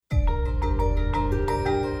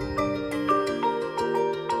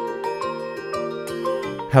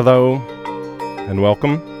Hello, and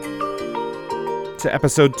welcome to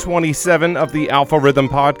episode 27 of the Alpha Rhythm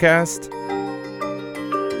Podcast.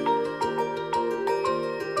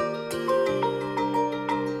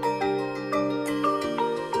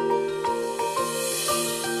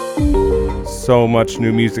 So much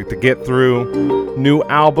new music to get through. New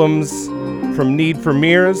albums from Need for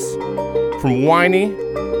Mirrors, from Whiny,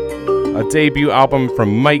 a debut album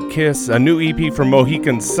from Mike Kiss, a new EP from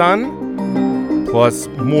Mohican Sun, plus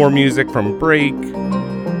more music from Break,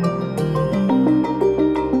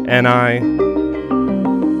 N.I.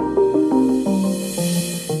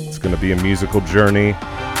 It's going to be a musical journey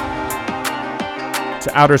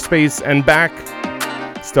to outer space and back,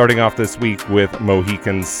 starting off this week with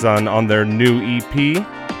Mohican Sun on their new EP,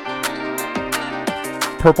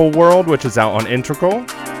 Purple World, which is out on Integral.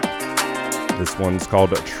 This one's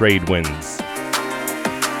called Trade Winds.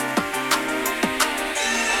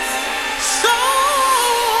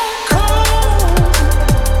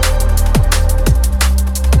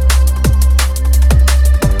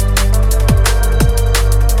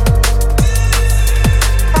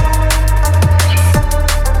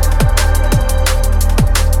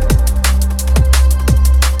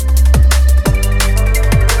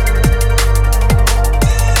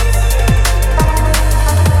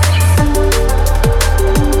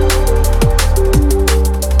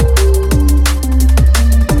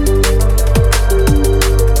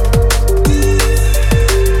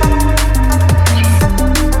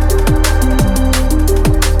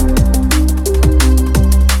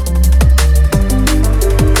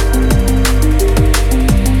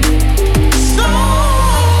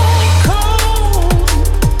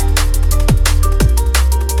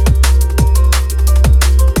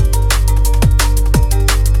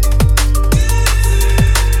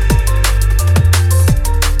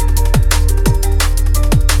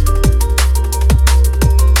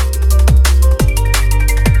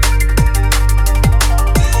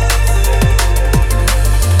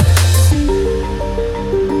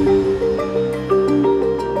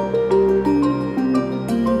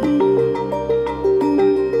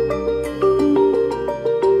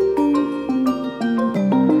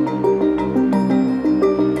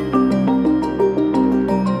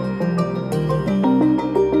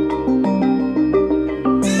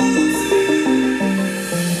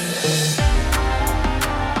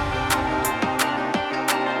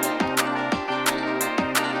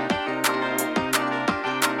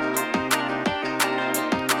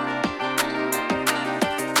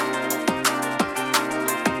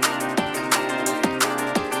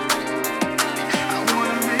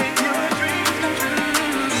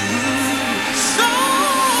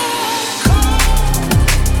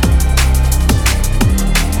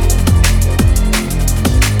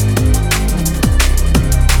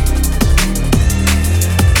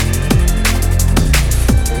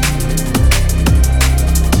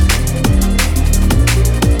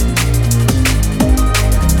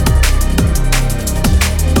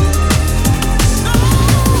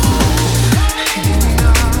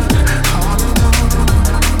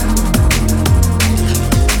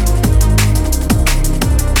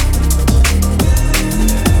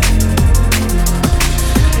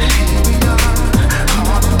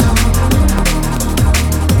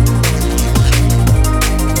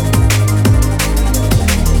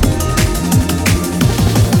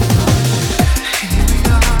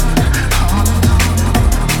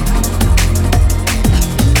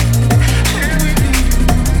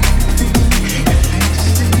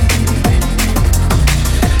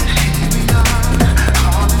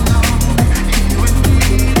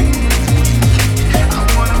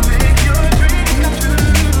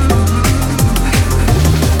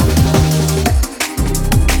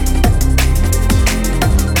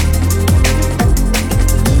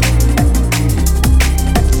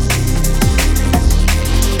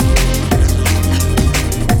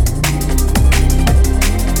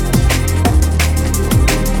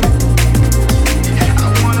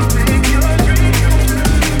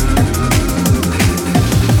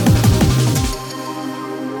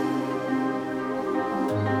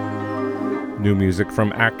 New music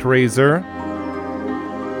from Actraiser.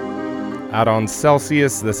 Out on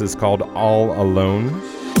Celsius, this is called All Alone.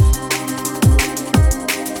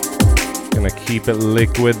 Gonna keep it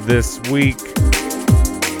liquid this week.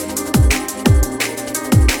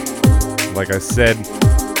 Like I said,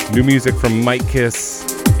 new music from Mike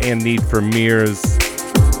Kiss and Need for Mirrors.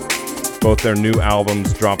 Both their new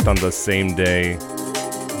albums dropped on the same day.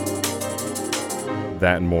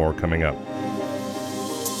 That and more coming up.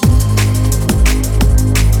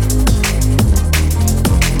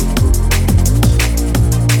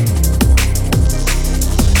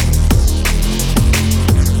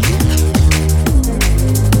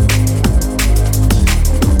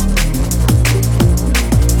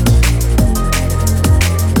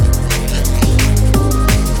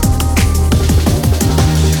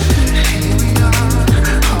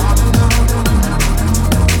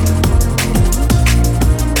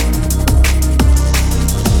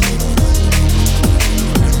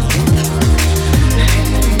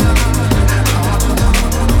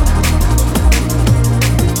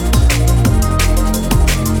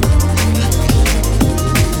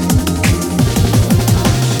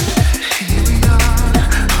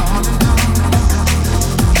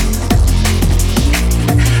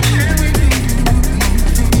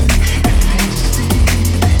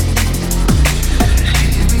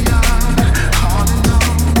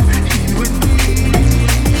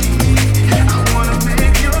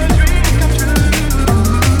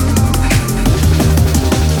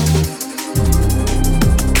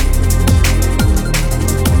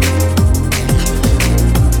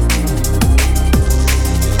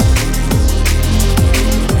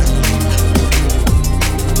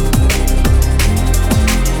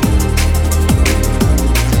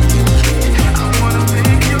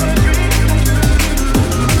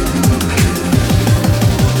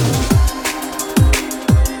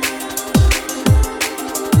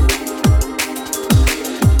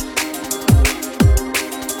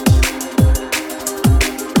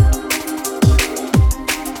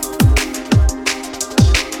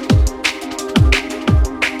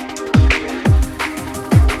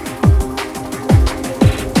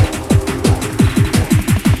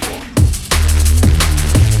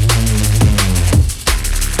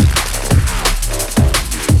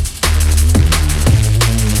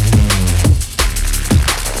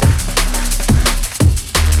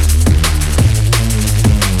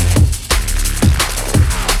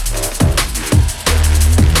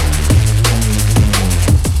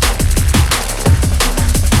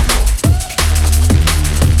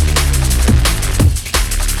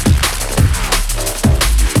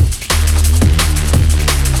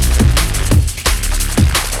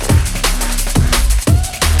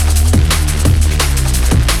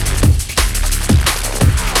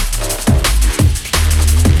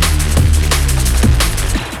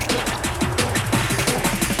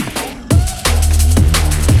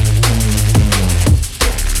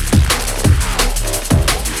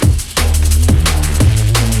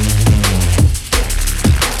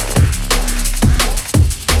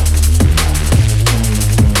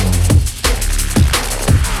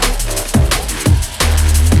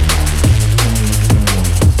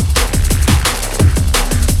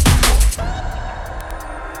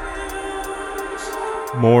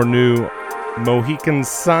 more new Mohican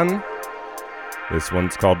Sun. This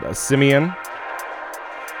one's called Simeon.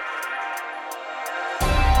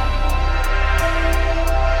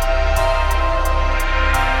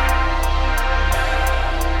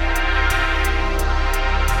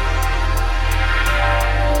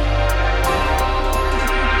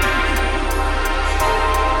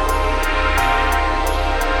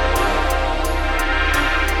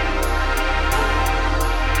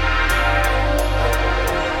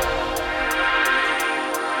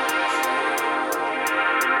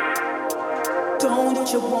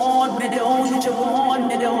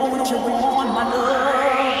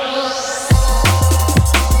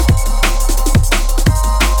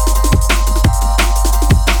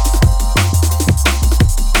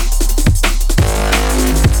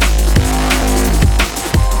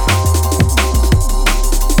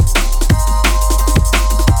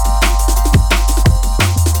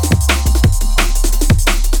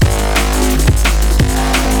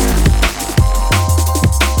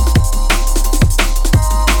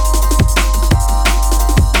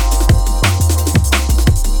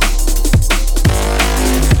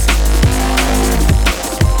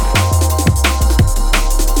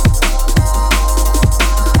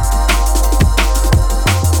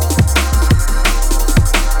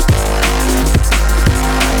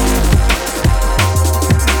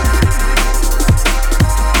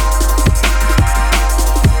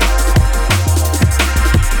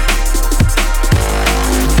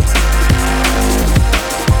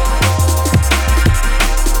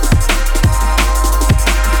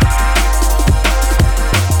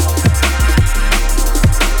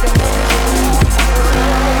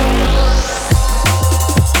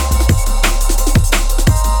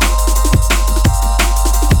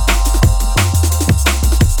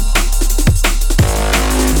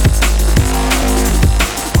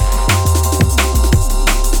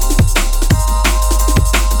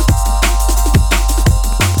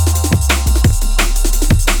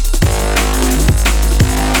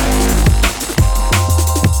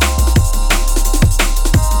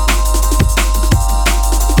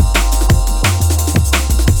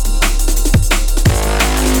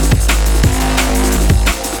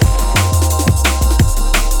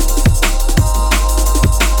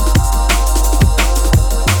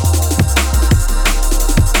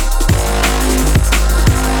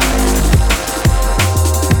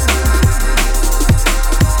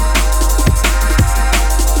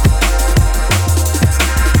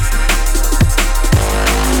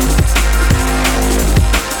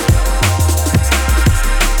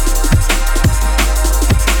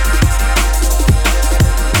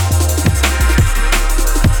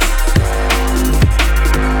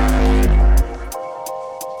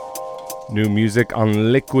 New music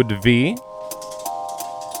on Liquid V.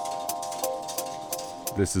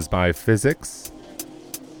 This is by Physics,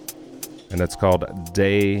 and it's called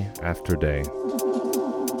Day After Day.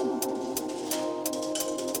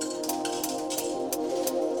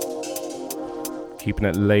 Keeping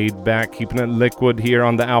it laid back, keeping it liquid here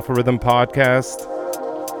on the Alpha Rhythm Podcast.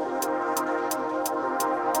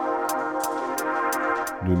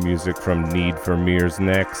 New music from Need for Mirrors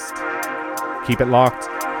next. Keep it locked.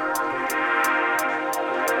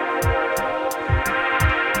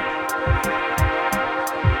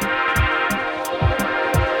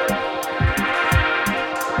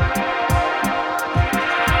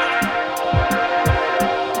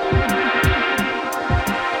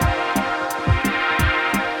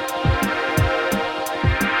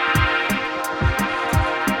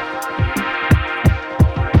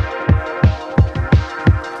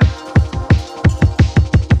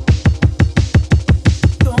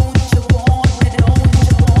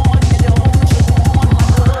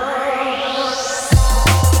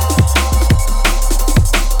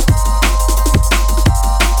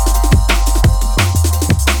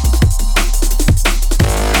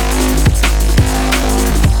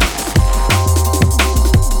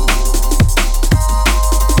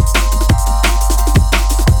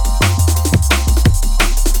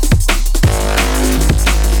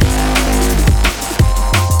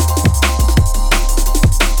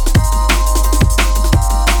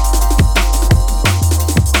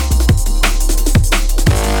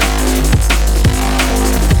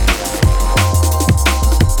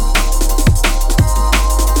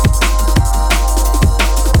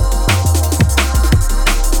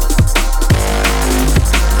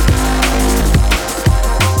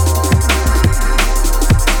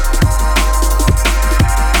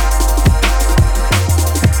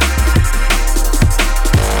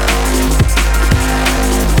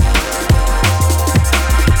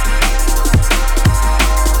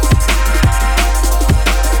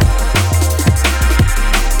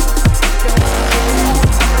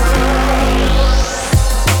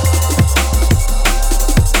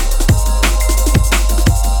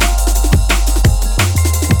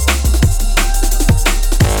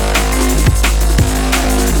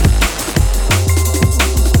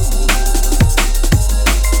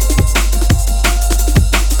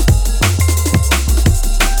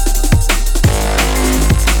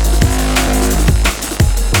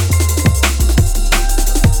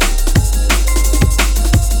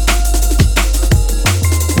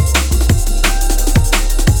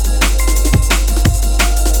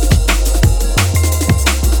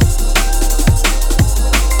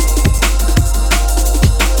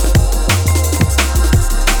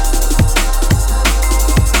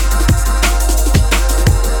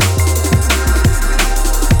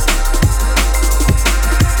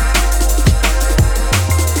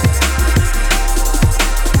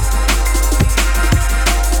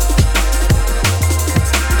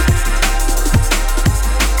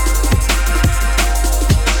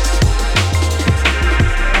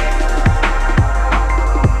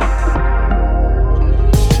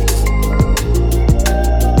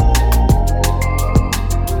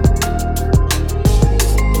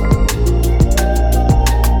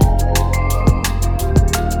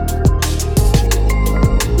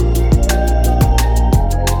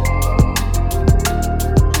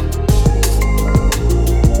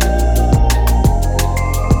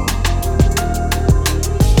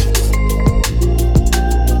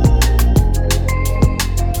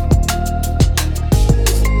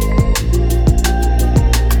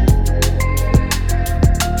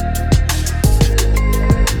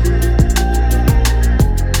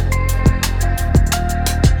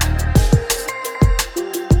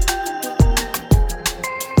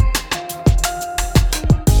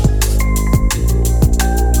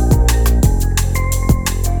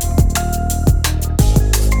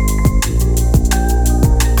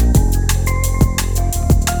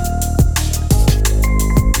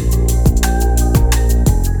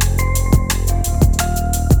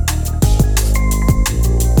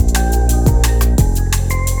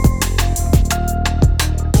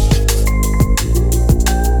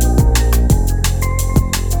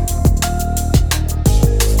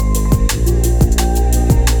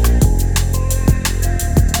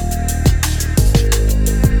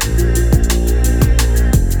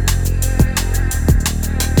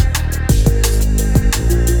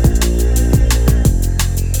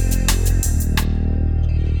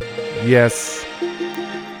 Yes,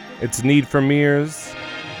 it's Need for Mirrors.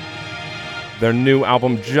 Their new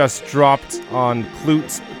album just dropped on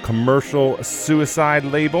Klute's Commercial Suicide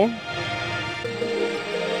label.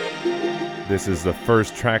 This is the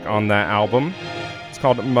first track on that album. It's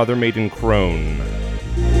called Mother Maiden Crone.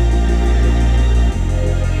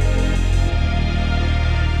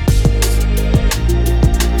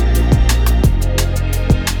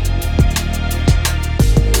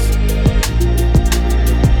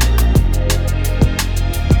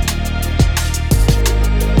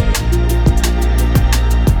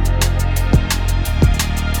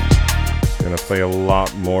 Play a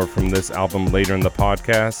lot more from this album later in the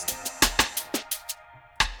podcast.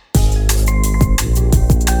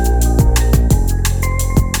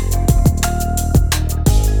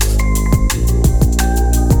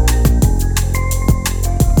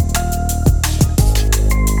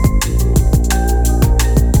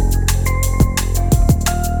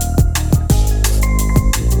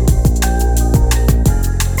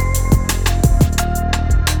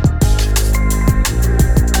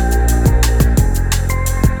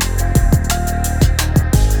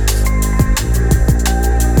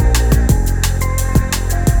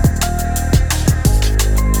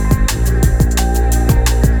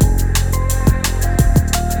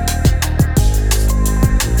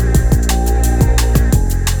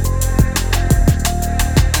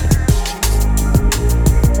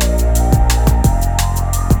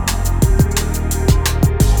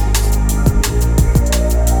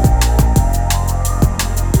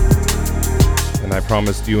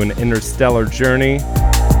 Promised you an interstellar journey,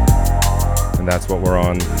 and that's what we're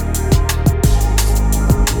on.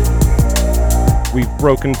 We've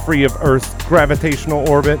broken free of Earth's gravitational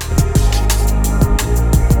orbit.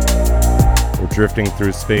 We're drifting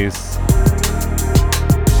through space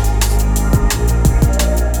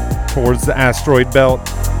towards the asteroid belt,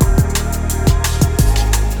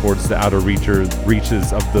 towards the outer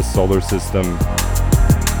reaches of the solar system.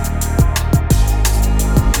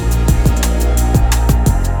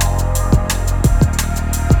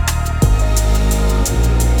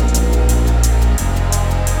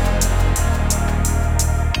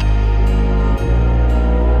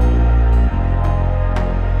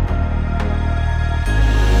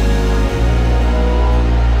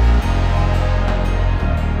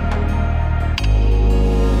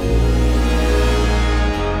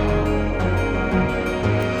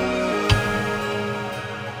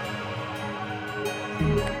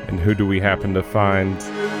 Who do we happen to find?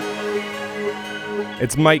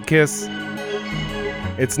 It's Mike Kiss.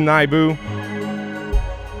 It's Naibu.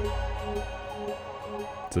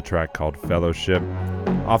 It's a track called Fellowship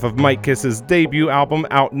off of Mike Kiss's debut album,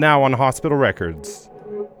 out now on Hospital Records,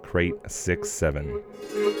 Crate 6-7.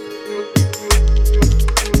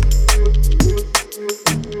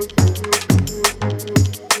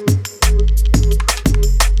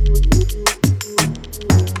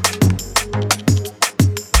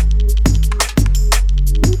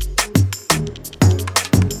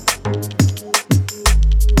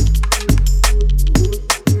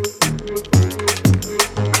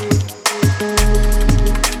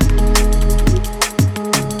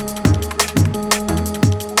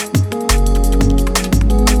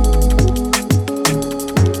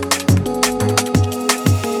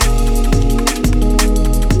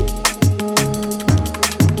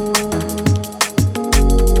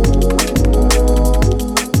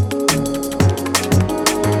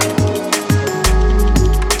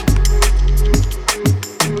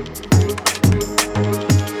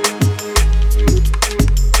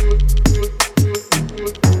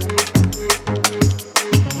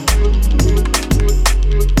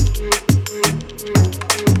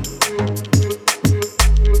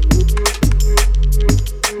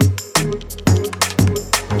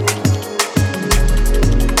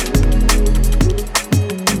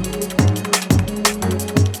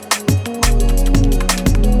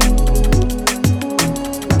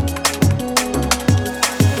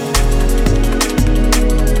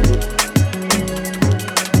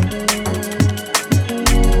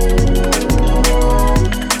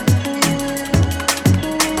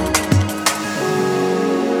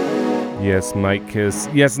 Yes, Mike Kiss.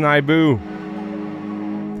 Yes, Naibu.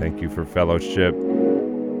 Thank you for Fellowship.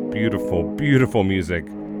 Beautiful, beautiful music.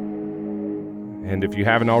 And if you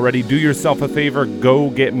haven't already, do yourself a favor, go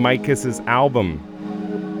get Mike Kiss's album.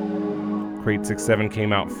 Crate 6-7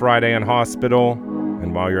 came out Friday on Hospital.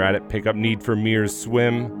 And while you're at it, pick up Need for Mirrors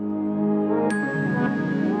Swim.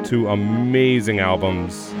 Two amazing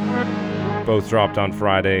albums. Both dropped on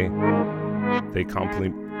Friday. They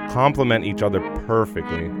complement each other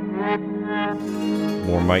perfectly.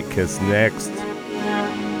 More Mike Kiss next.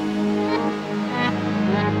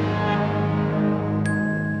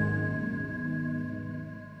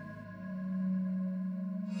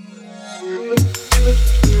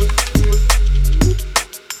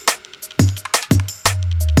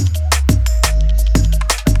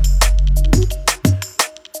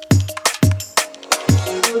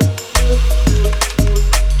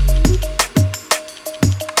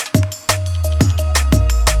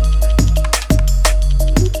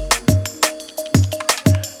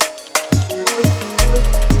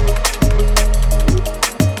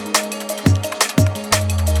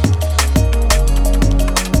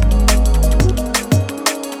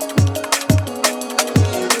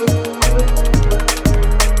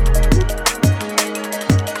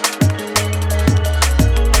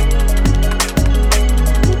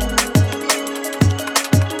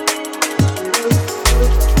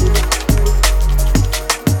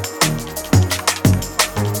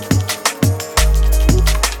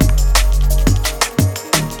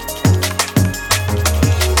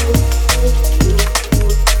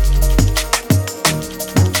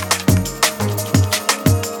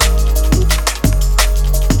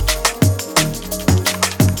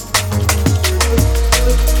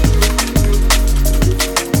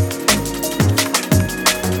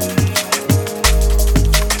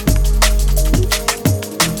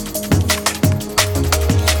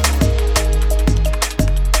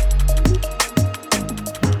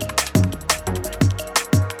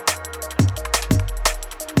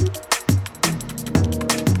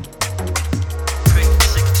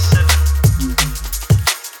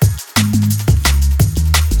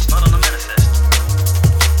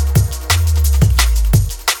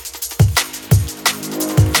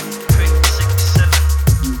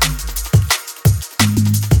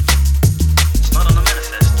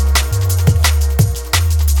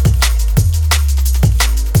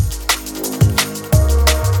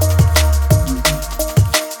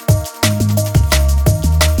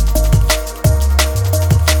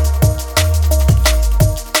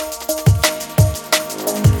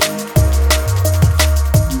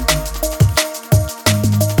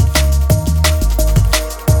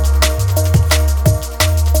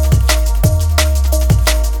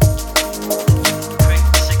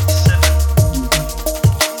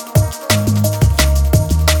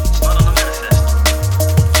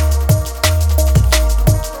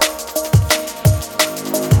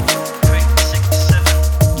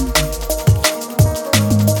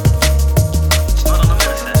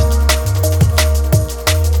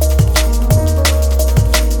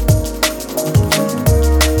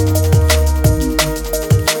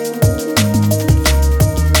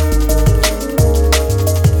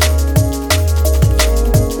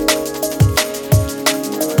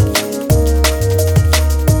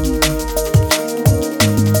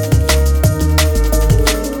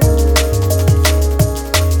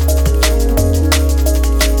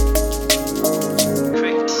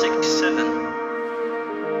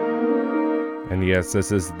 And yes,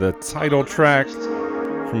 this is the title track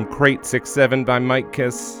from Crate 6-7 by Mike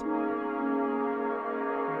Kiss.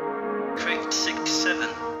 Crate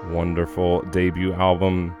 6-7. Wonderful debut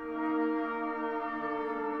album.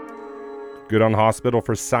 Good on Hospital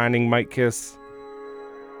for signing Mike Kiss.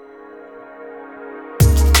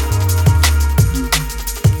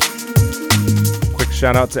 Quick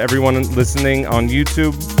shout out to everyone listening on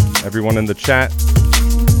YouTube, everyone in the chat,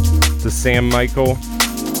 to Sam Michael.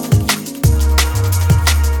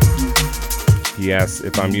 He asks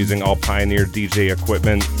if I'm using all Pioneer DJ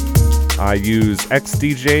equipment. I use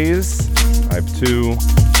XDJs. I have 2.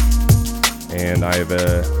 And I have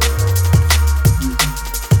a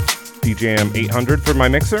DJM 800 for my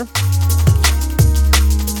mixer.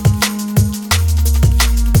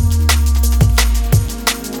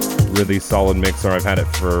 Really solid mixer. I've had it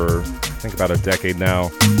for, I think, about a decade now.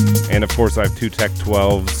 And of course I have 2 Tech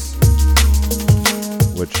 12s,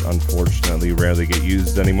 which unfortunately rarely get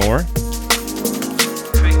used anymore.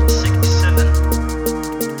 Crate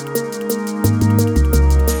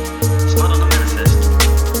 6-7. Spot on the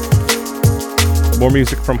manifest. More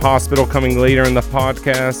music from Hospital coming later in the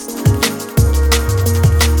podcast.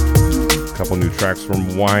 A couple new tracks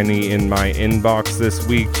from Whiny in my inbox this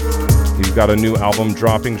week. He's got a new album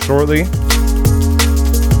dropping shortly. Crate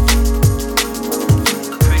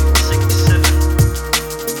 6-7.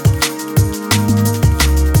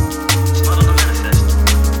 Spot on the manifest.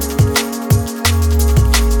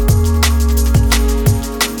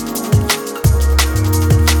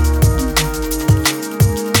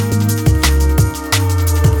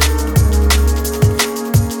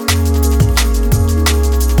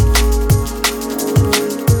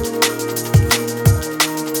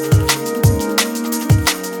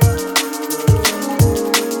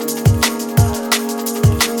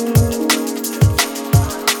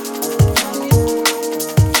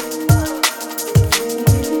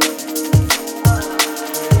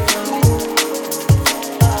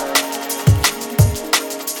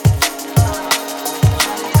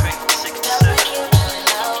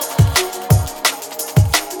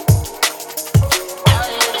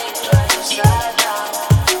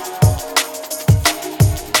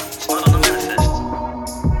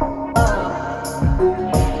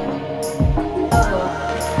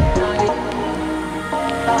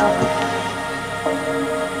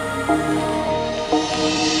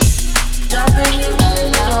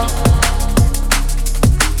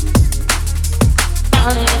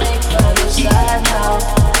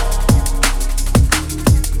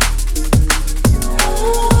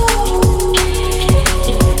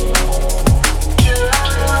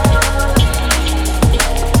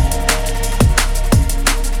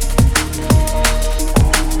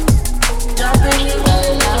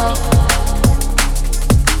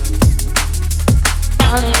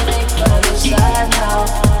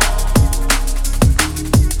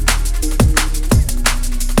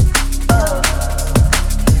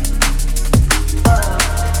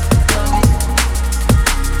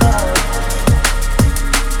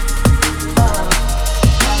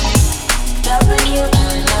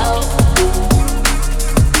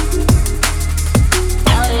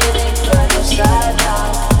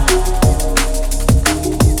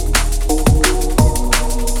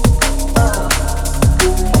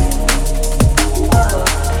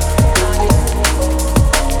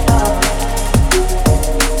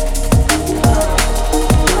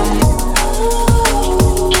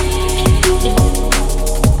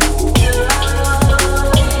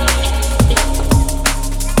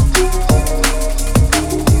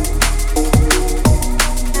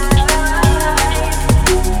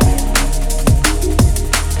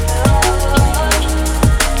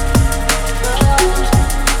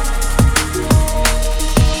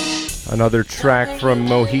 Another track from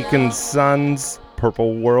Mohican Sun's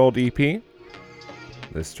Purple World EP.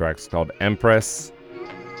 This track's called Empress.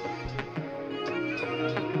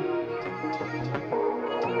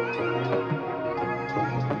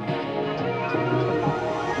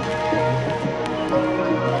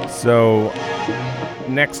 So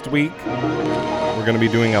next week we're going to be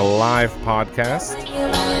doing a live podcast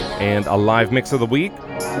and a live mix of the week.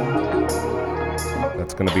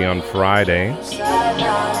 That's going to be on Friday.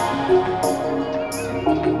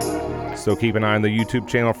 So keep an eye on the YouTube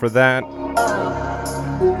channel for that.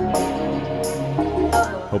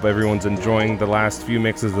 Hope everyone's enjoying the last few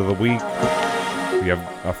mixes of the week. We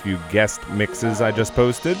have a few guest mixes I just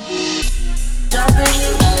posted.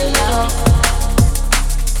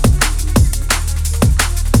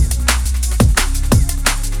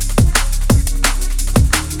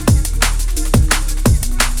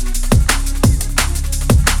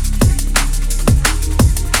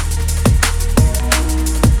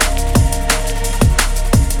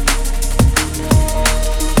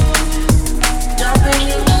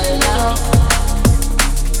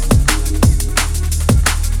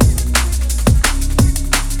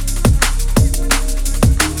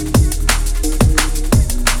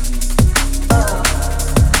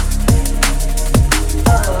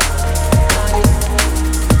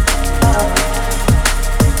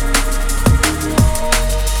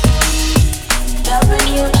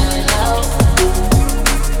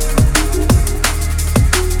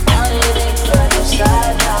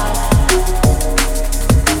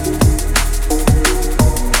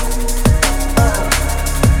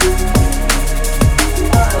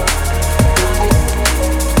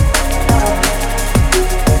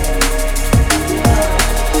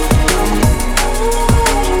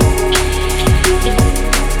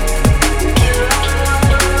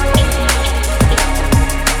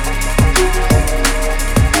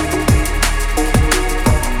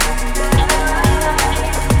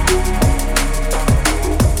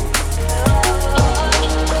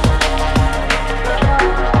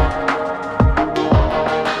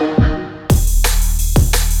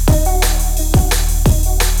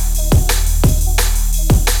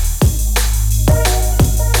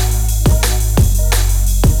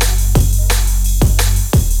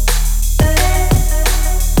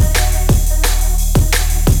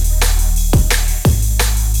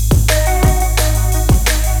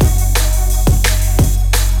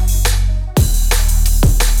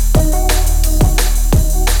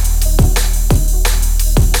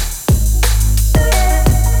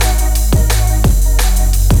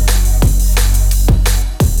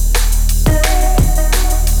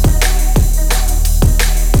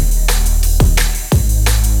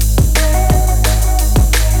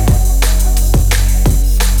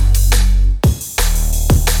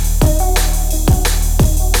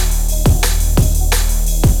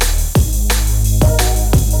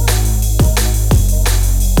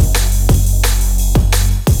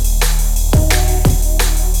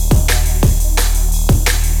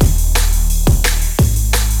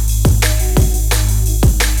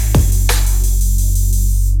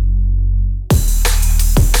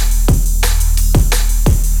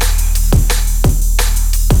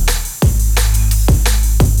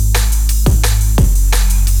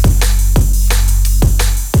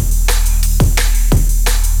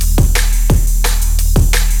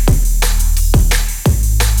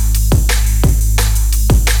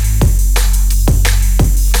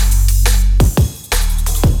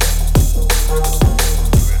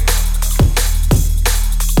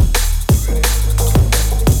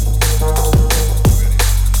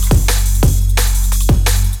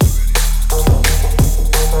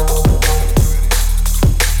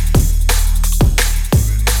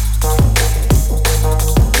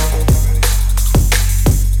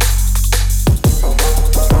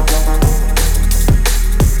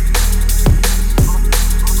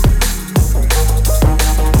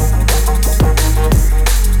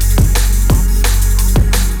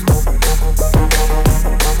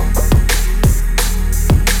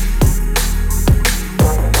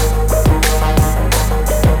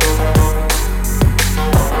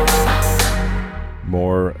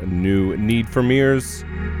 for Mirrors.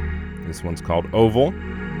 This one's called Oval.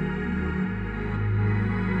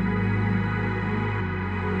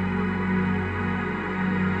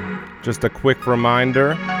 Just a quick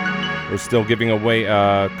reminder, we're still giving away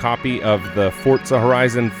a copy of the Forza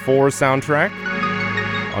Horizon 4 soundtrack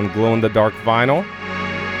on glow-in-the-dark vinyl.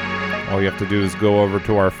 All you have to do is go over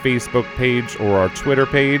to our Facebook page or our Twitter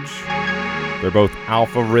page. They're both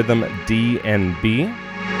Alpha Rhythm D and B.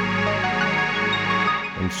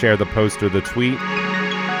 And share the post or the tweet. You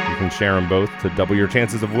can share them both to double your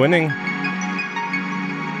chances of winning.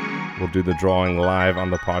 We'll do the drawing live on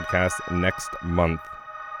the podcast next month.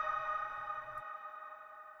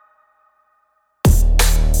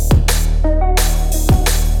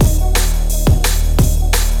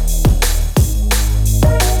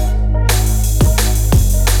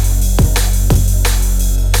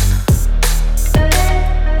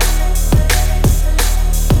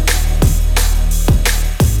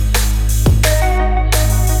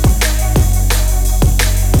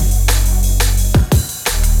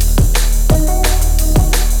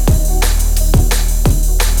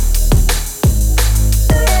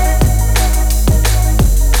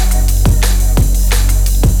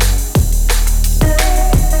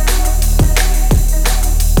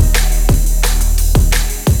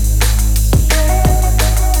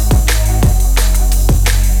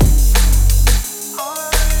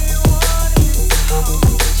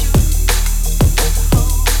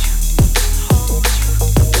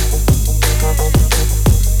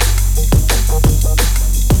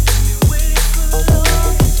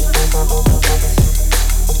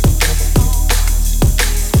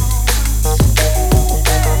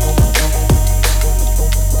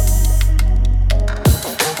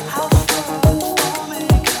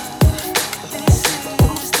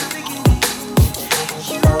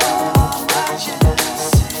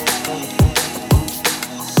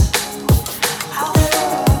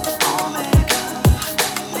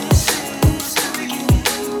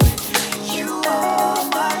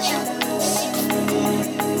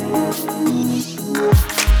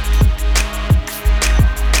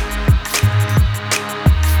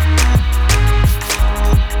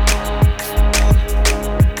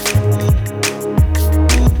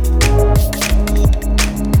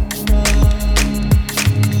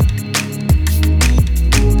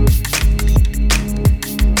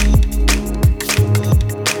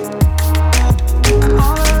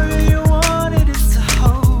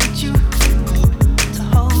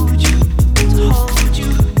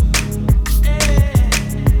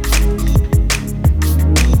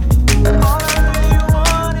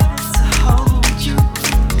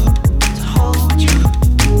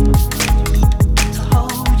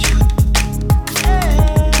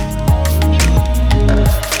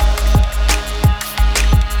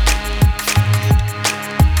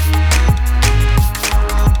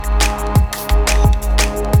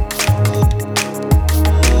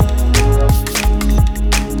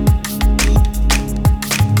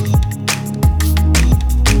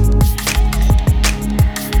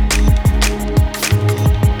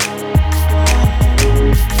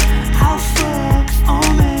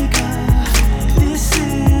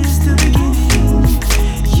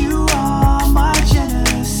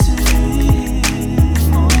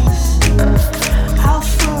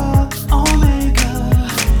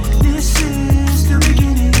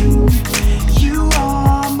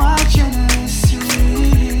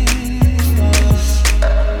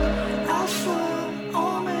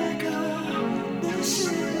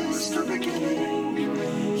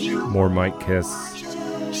 More Mike Kiss.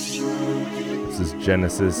 This is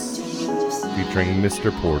Genesis featuring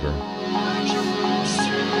Mr. Porter.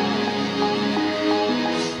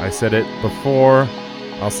 I said it before,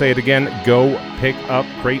 I'll say it again. Go pick up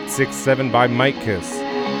Crate 6-7 by Mike Kiss.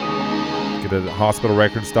 Get it at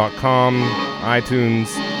hospitalrecords.com, iTunes,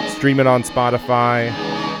 stream it on Spotify.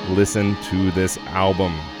 Listen to this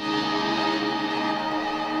album.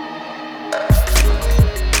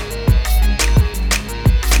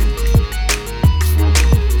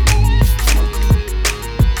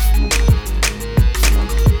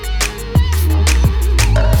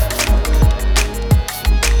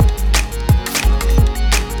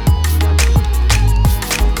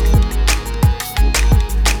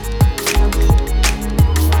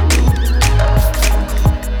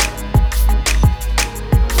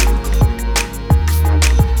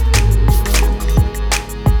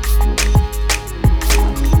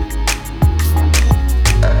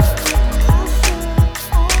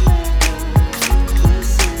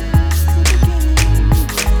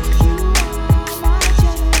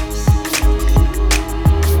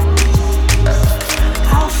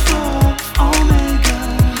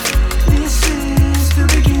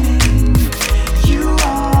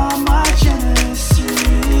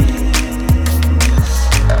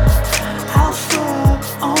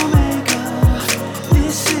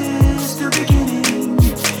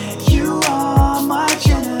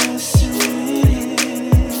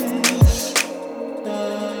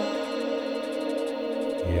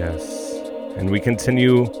 And we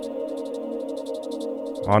continue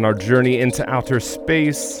on our journey into outer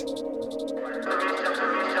space.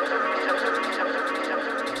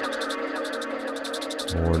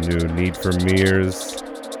 More new Need for Mirrors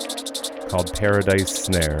called Paradise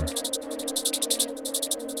Snare.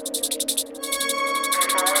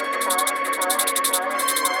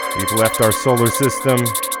 We've left our solar system.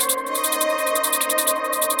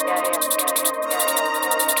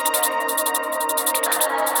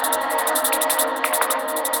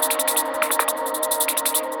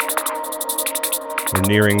 We're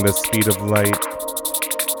nearing the speed of light.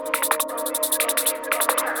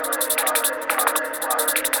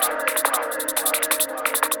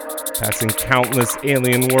 Passing countless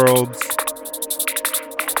alien worlds.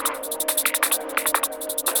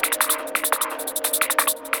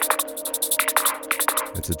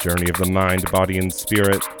 It's a journey of the mind, body, and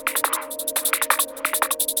spirit.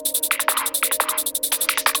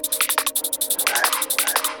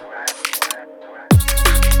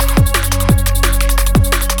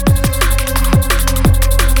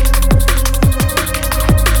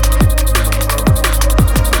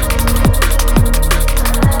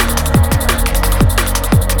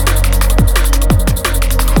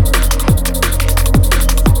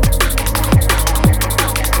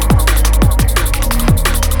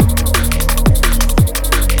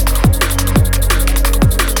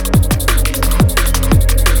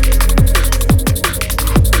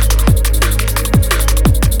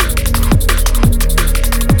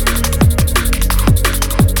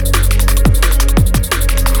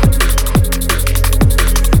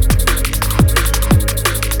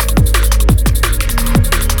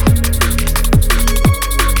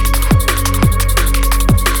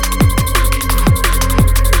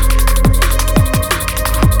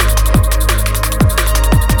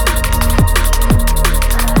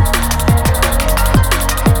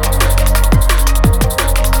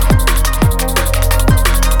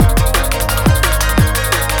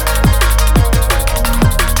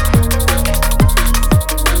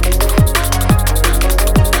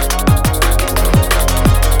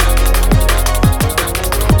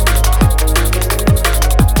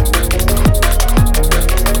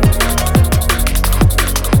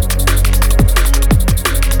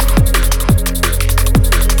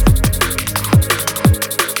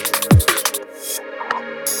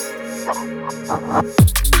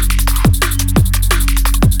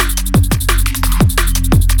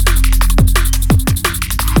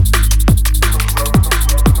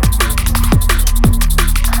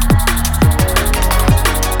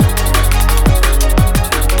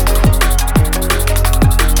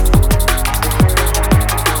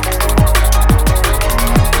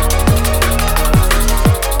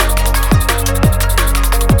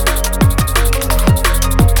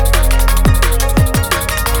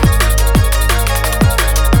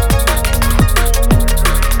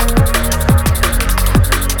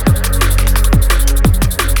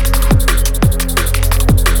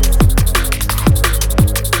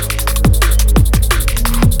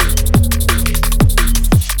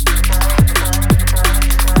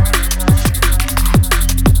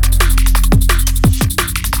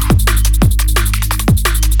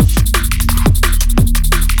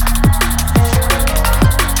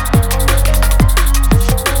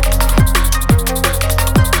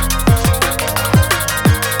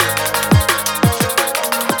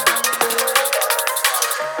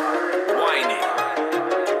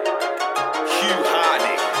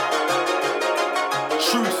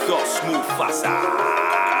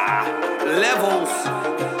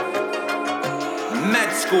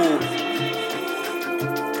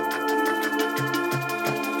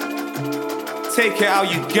 Take it how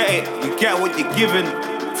you get what you're given.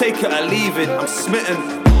 Take it or leave it, I'm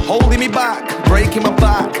smitten. Holding me back, breaking my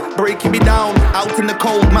back, breaking me down, out in the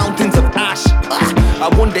cold mountains of ash. I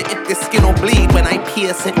wonder if the skin will bleed when I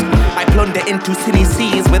pierce it. I plunder into sunny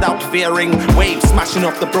seas without fearing. Waves smashing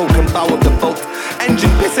off the broken bow of the boat. Engine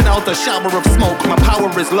pissing out a shower of smoke. My power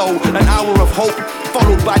is low, an hour of hope,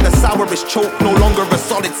 followed by the sourest choke. No longer a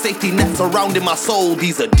solid safety net surrounding my soul.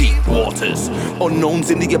 These are deep waters, unknowns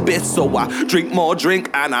in the abyss. So I drink more drink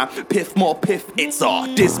and I piff more piff. It's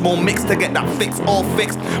a dismal mix to get that fix all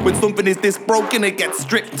fixed. When something is this broken, it gets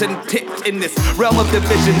stripped and tipped. In this realm of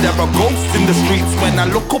division, there are ghosts in the streets. When I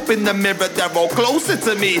look up in the mirror, they're all closer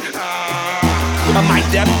to me. Am I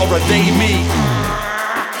them or are they me?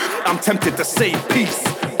 I'm tempted to say peace.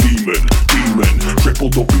 Demon, demon, triple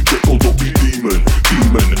dopey, demon,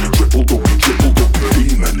 demon, triple dopey,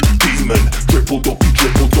 demon, demon, triple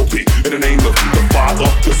dopey, in the name of the Father,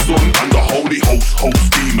 the Son, and the Holy Host,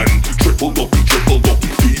 demon, triple dopey,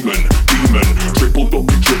 demon, demon, triple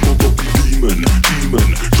dopey, demon,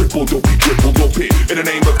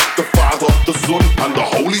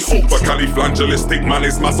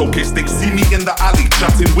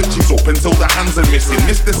 the hands are missing.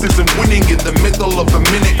 Mysticism winning in the middle of the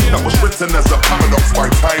minute. That was written as a paradox by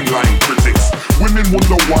timeline critics. Women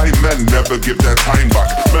wonder why men never give their time back.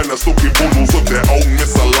 Men are stuck in bundles of their own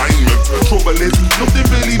misalignment. Trouble is, nothing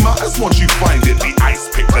really matters once you find it. The ice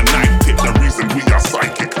pick, the knife tip, the reason we are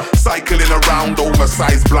psychic. Cycling around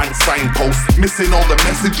oversized blank signposts, missing all the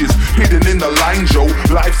messages hidden in the line, Joe.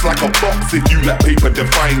 Life's like a box if you let paper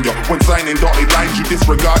define you. When signing dotted lines, you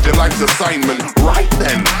disregard your life's assignment. Right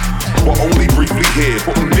then, but only briefly here.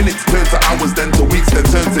 But when minutes turn to hours, then to weeks, then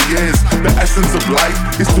turn to years. The essence of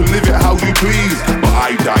life is to live it how you please. But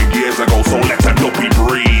I died years ago, so let a duppy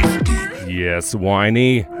breathe. Yes,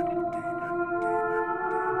 Whiny.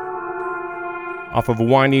 Off of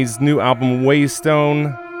Whiny's new album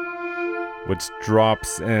Waystone, which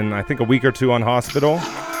drops in, I think, a week or two on Hospital.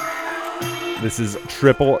 This is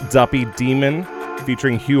Triple Duppy Demon,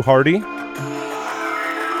 featuring Hugh Hardy.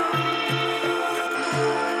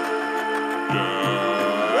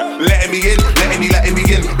 Letting me in, letting me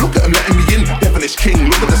in. Look at him letting me in. Devilish king,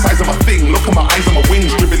 look at the size of my thing. Look at my eyes and my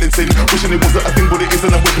wings, dribbling sin. Wishing it wasn't a thing, but it is,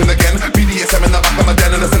 and I'm whipping again. BDSM in the back of my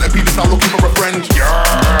den, and a centipede is now looking for a friend.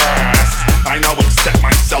 Yes, I now accept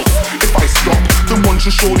myself. If I stop, then one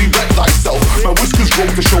should surely wreck thyself. My whiskers grow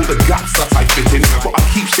to show the gaps that I fit in, but I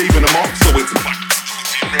keep shaving them off, so it's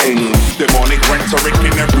demonic rhetoric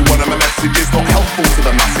in every one of my messages. Not helpful to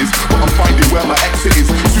the masses, but I'm finding where my exit is.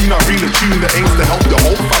 Soon I read a tune that aims to help the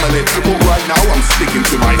whole family, but right now I'm sticking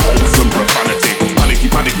to my wholesome profanity. Panicky,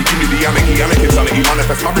 panicky, give me the anarchy, insanity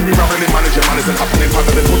manifest. Marry me, rattling, managing manners and happening.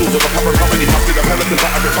 Paddling puddles of a cover comedy. Passing the pelicans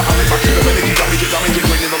that I rip, but I live back to the melody. Damage it,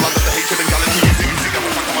 draining the land of the hatred and galaxy. Using up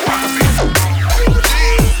the back of my fantasy.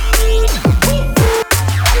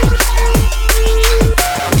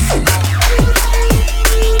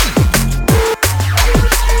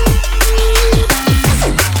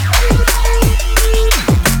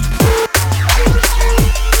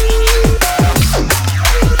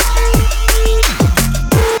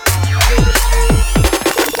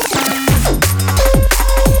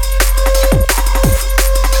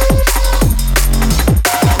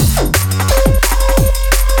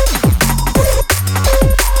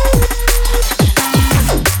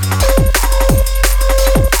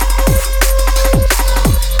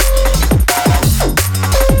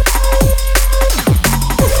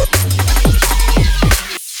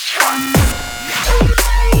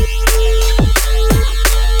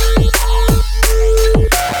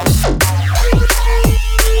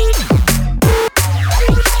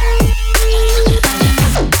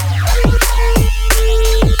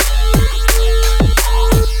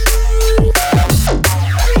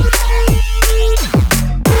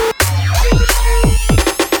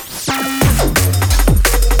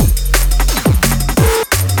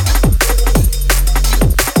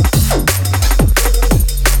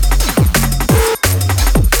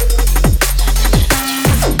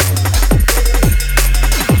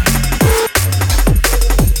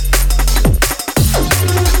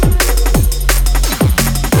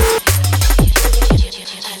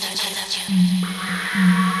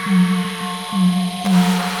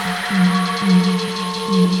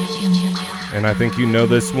 And I think you know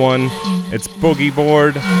this one. It's Boogie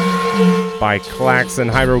Board by Klaxon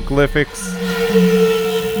Hieroglyphics.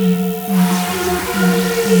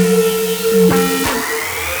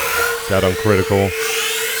 It's out on Critical.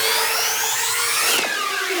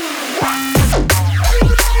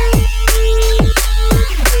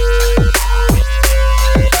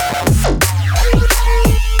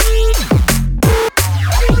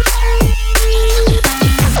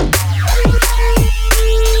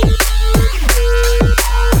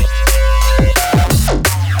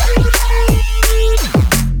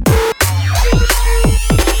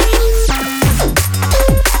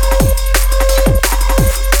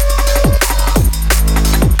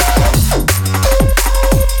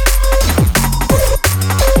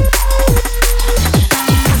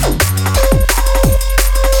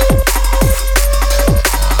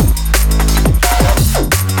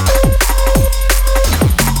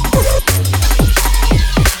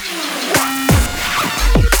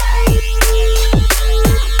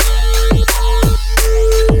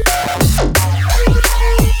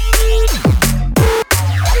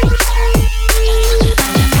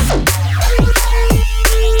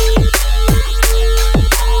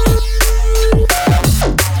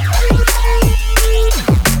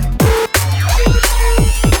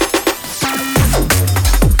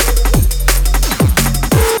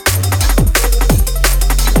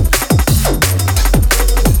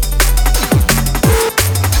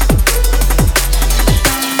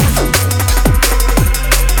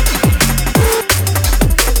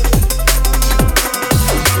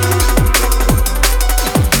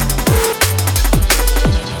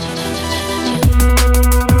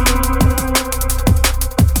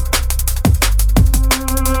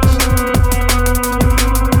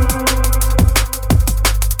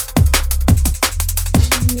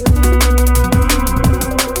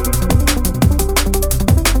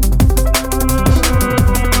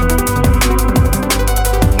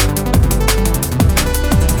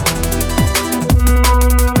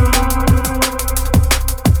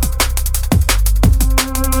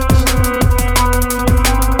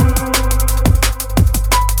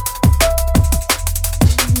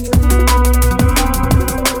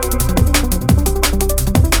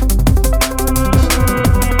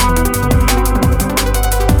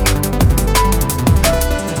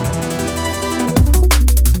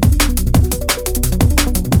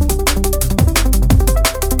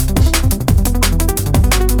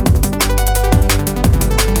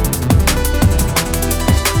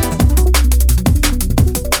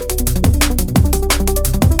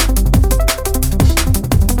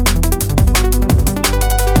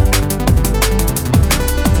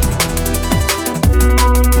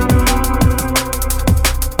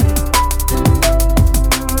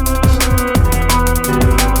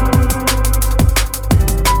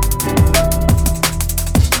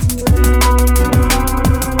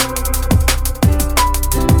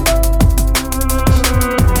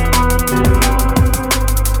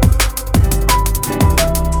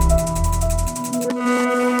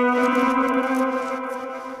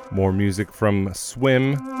 More music from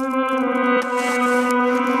Swim.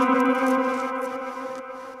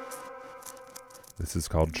 This is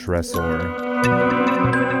called Tresor.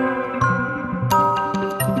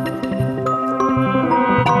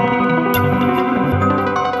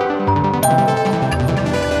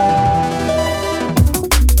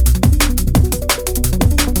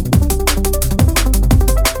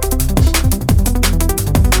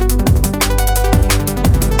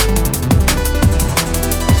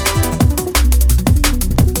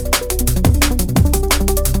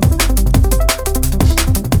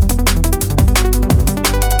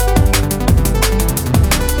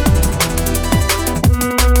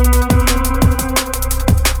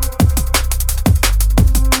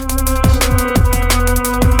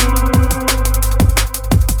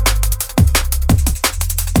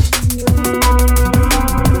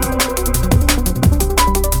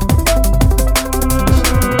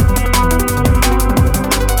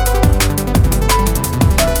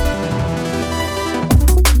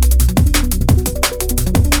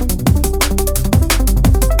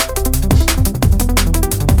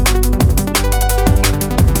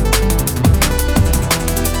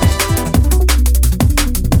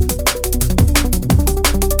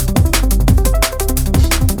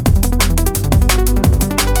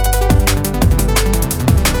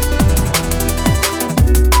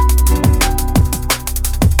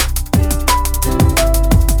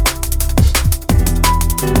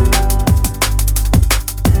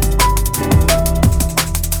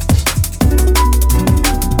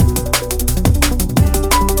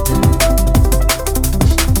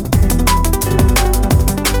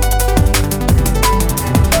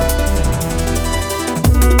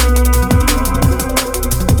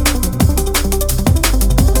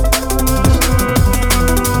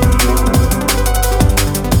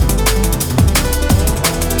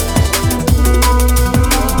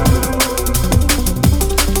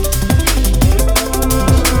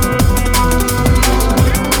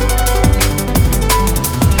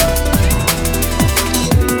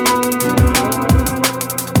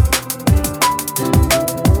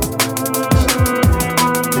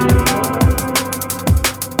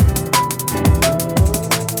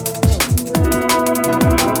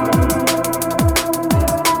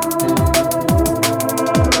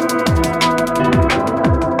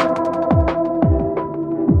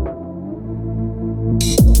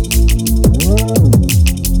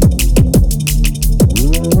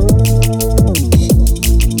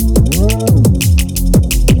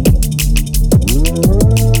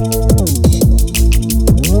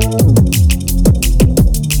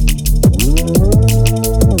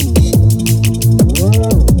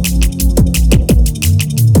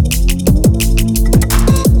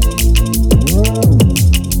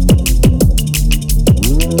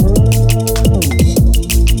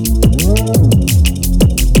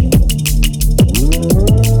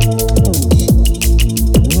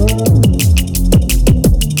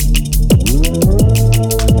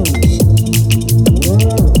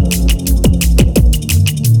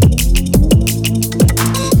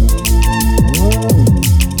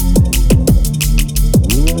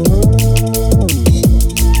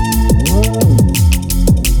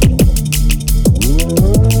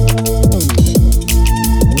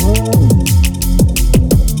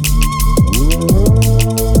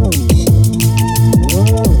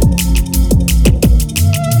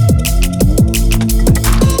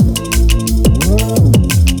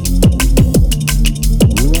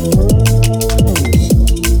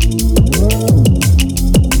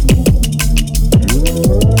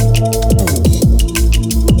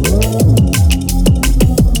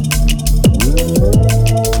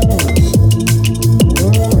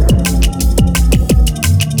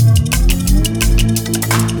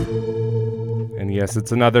 Yes,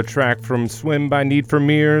 it's another track from Swim by Need for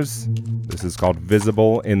Mirrors. This is called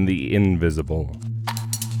Visible in the Invisible.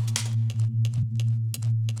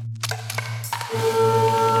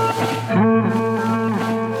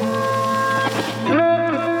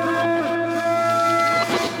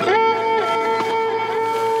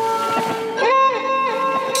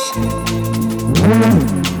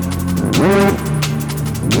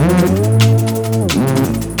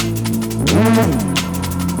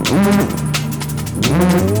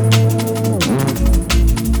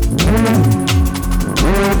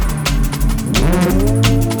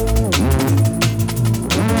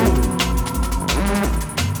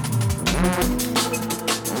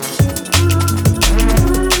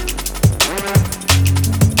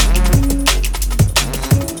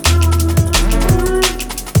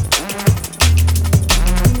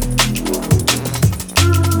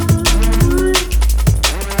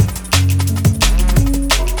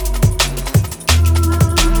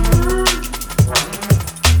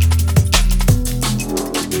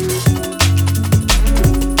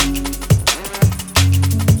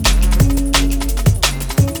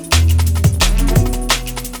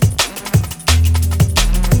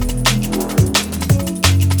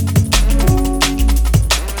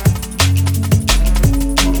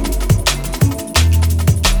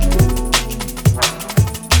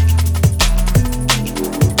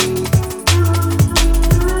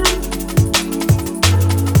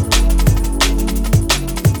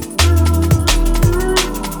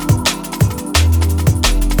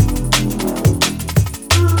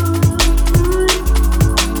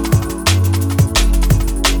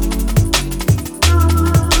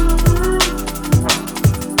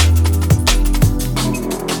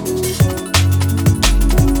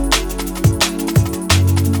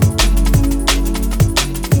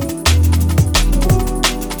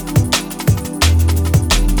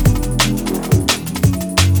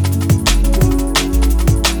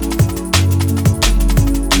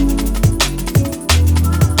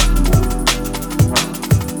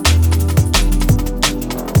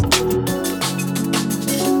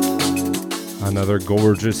 Another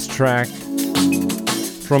gorgeous track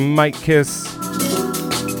from Mike Kiss.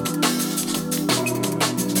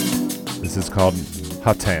 This is called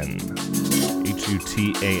Hutan.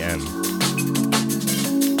 Hutan.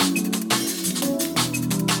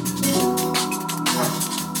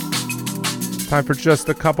 Time for just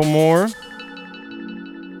a couple more.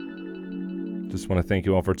 Just want to thank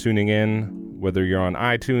you all for tuning in, whether you're on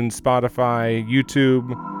iTunes, Spotify,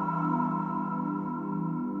 YouTube.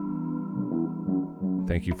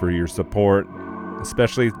 Thank you for your support.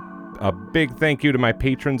 Especially a big thank you to my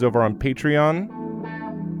patrons over on Patreon.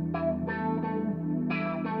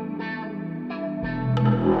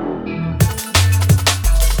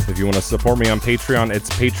 If you want to support me on Patreon, it's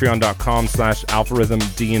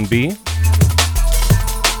patreon.com/algorithmdnb.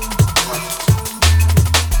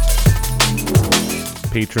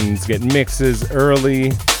 Patrons get mixes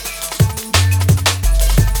early.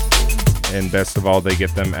 And best of all, they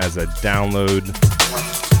get them as a download.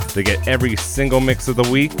 They get every single mix of the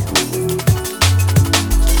week.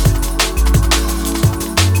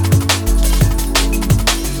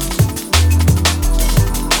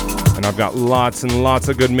 And I've got lots and lots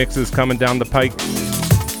of good mixes coming down the pike.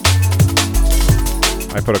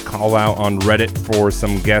 I put a call out on Reddit for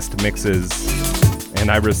some guest mixes,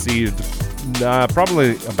 and I received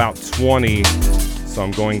probably about 20. So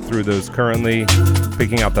I'm going through those currently,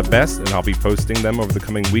 picking out the best, and I'll be posting them over the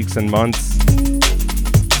coming weeks and months,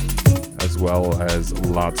 as well as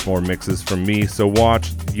lots more mixes from me. So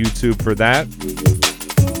watch YouTube for that.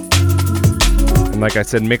 And like I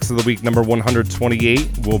said, Mix of the Week number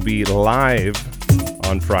 128 will be live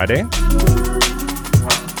on Friday.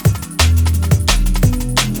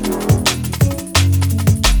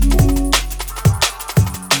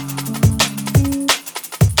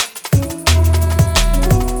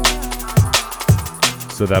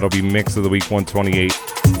 So that'll be Mix of the Week 128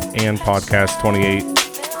 and Podcast 28,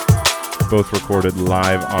 both recorded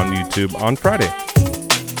live on YouTube on Friday.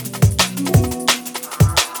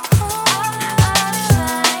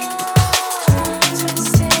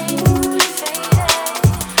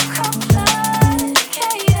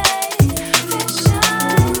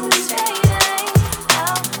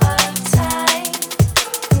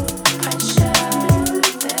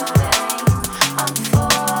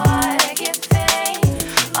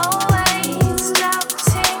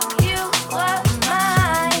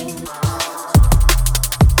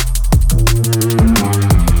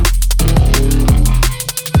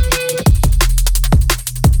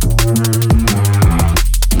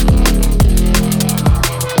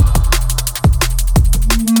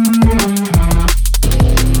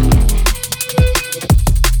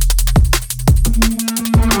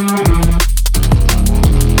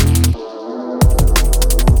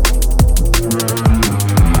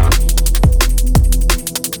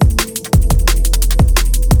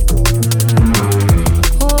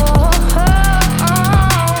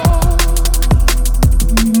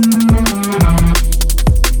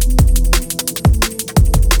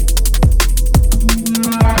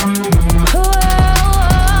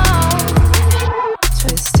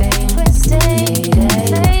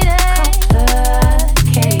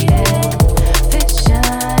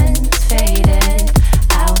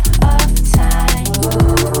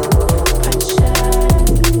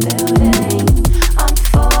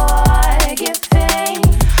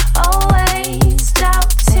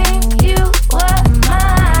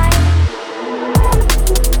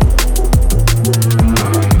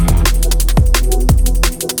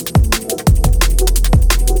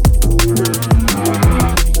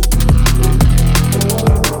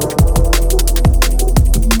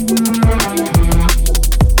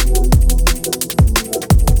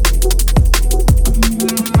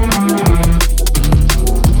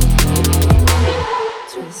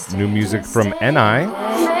 From NI,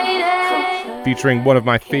 featuring one of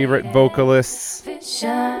my favorite vocalists,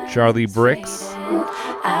 Charlie Bricks.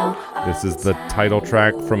 This is the title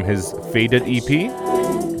track from his Faded EP,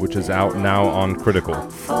 which is out now on Critical.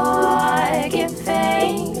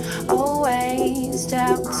 Always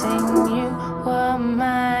doubting you were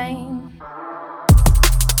mine.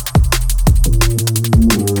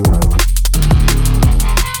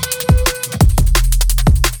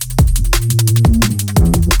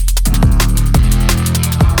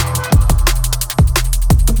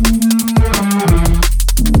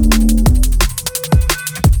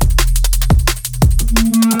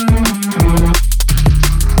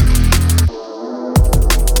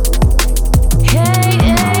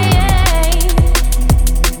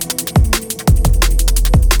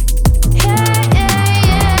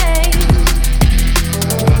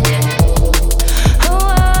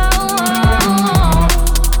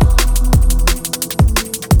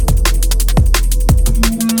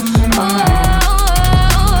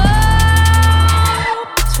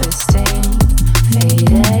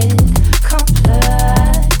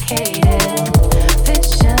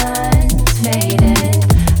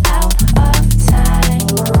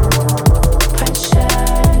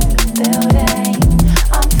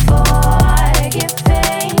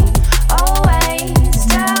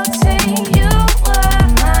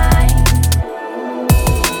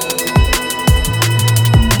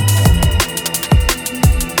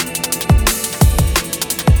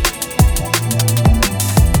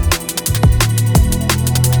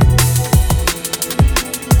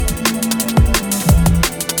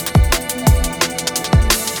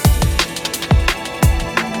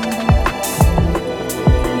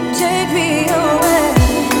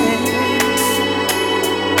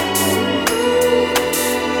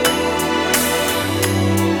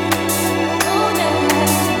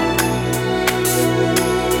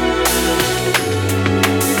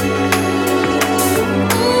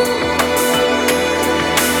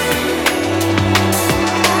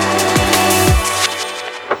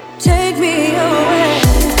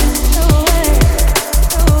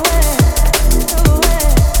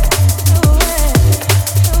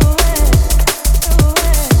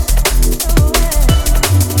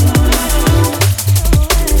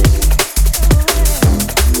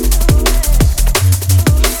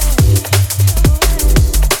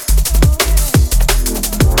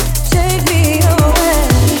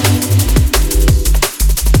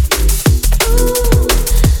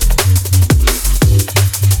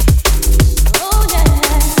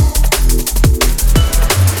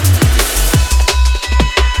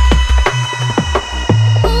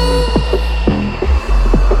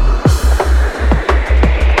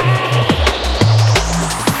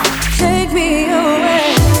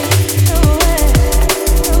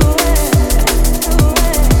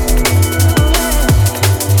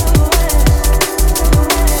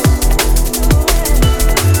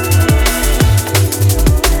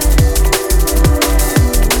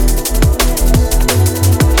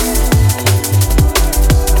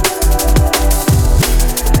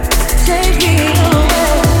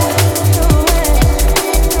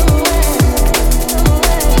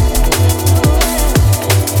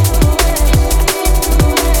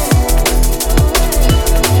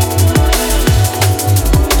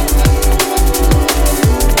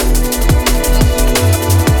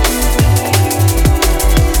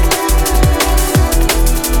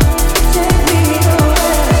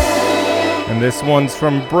 And this one's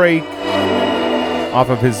from Break,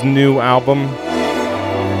 off of his new album,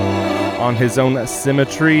 on his own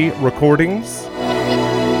Symmetry Recordings.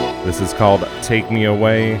 This is called Take Me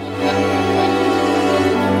Away.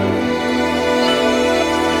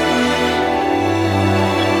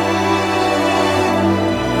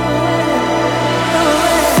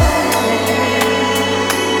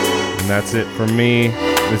 And that's it for me.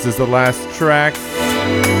 This is the last track.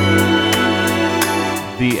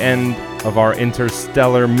 The end of our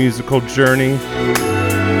interstellar musical journey.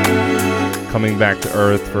 Coming back to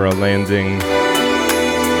Earth for a landing.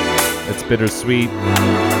 It's bittersweet.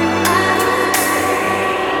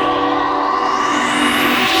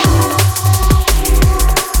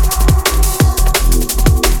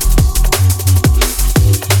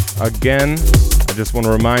 Again, I just want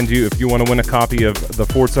to remind you, if you want to win a copy of the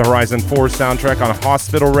Forza Horizon 4 soundtrack on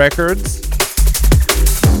Hospital Records,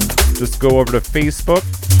 just go over to Facebook.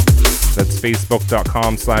 That's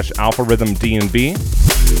facebook.com/alpharhythmdnb.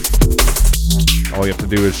 All you have to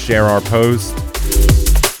do is share our post,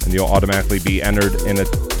 and you'll automatically be entered in a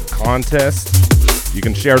contest. You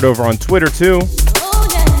can share it over on Twitter too.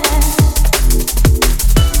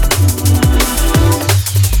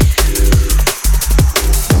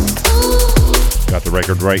 Got the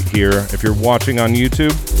record right here. If you're watching on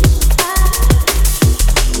YouTube,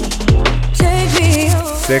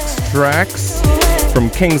 6 tracks from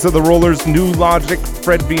Kings of the Rollers, New Logic,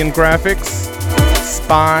 Fred V and Graphics,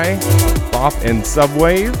 Spy, Bop and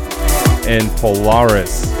Subwave, and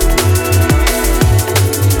Polaris.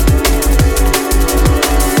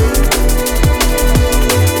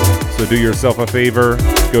 So do yourself a favor,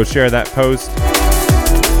 go share that post.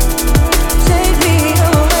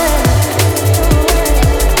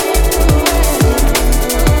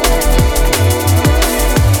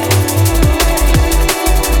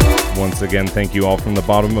 Once again, thank you all from the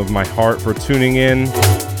bottom of my heart for tuning in,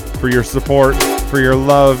 for your support, for your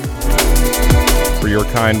love, for your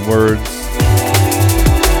kind words.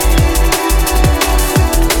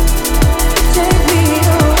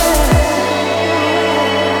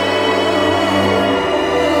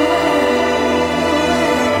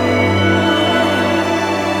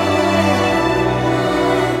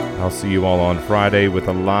 I'll see you all on Friday with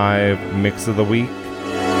a live mix of the week.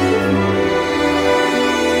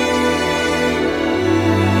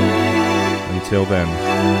 Until then.